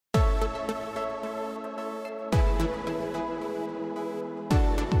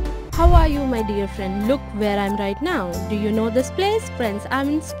How are you, my dear friend? Look where I'm right now. Do you know this place? Friends, I'm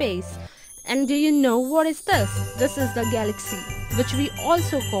in space. And do you know what is this? This is the galaxy, which we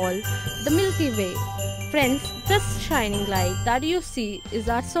also call the Milky Way. Friends, this shining light that you see is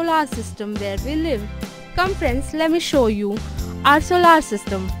our solar system where we live. Come friends, let me show you our solar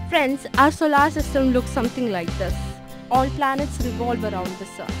system. Friends, our solar system looks something like this. All planets revolve around the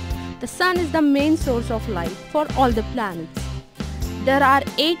sun. The sun is the main source of light for all the planets. There are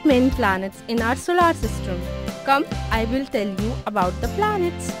 8 main planets in our solar system. Come, I will tell you about the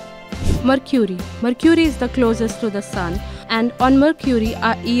planets. Mercury. Mercury is the closest to the sun, and on Mercury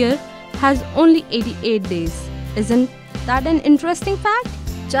our year has only 88 days. Isn't that an interesting fact?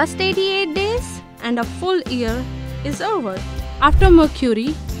 Just 88 days and a full year is over. After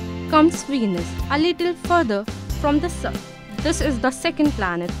Mercury comes Venus, a little further from the sun. This is the second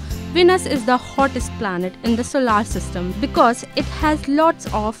planet. Venus is the hottest planet in the solar system because it has lots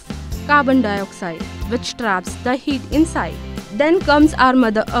of carbon dioxide, which traps the heat inside. Then comes our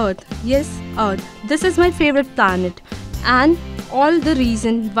Mother Earth. Yes, Earth. This is my favorite planet, and all the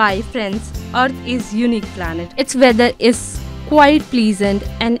reason why, friends, Earth is unique planet. Its weather is quite pleasant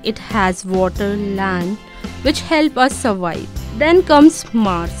and it has water, land, which help us survive. Then comes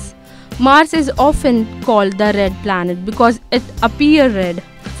Mars. Mars is often called the red planet because it appears red.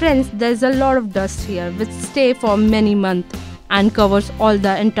 Friends, there's a lot of dust here which stay for many months and covers all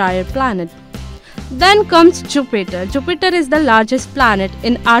the entire planet. Then comes Jupiter. Jupiter is the largest planet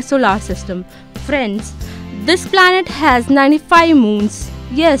in our solar system. Friends, this planet has 95 moons.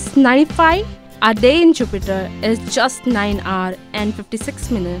 Yes, 95. A day in Jupiter is just 9 hours and 56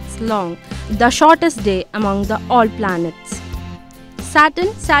 minutes long, the shortest day among the all planets.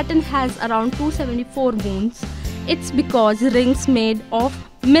 Saturn has around 274 moons. It's because rings made of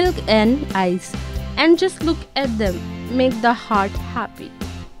milk and ice, and just look at them, make the heart happy.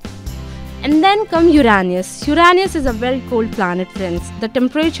 And then come Uranus. Uranus is a very cold planet, friends. The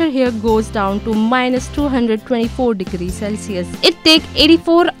temperature here goes down to minus 224 degrees Celsius. It takes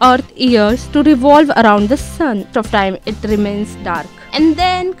 84 Earth years to revolve around the sun. Most of time it remains dark. And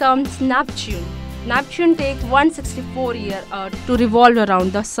then comes Neptune. Neptune takes 164 years Earth to revolve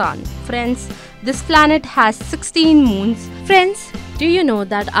around the sun. Friends, this planet has 16 moons. Friends, do you know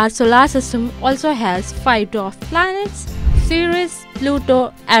that our solar system also has 5 dwarf planets? Ceres,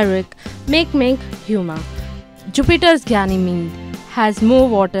 Pluto, Eris, make Huma. Jupiter's Ganymede has more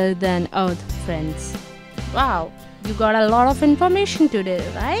water than Earth, friends. Wow, you got a lot of information today,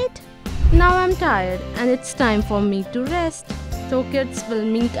 right? Now I'm tired and it's time for me to rest. So kids, will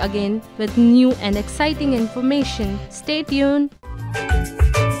meet again with new and exciting information. Stay tuned.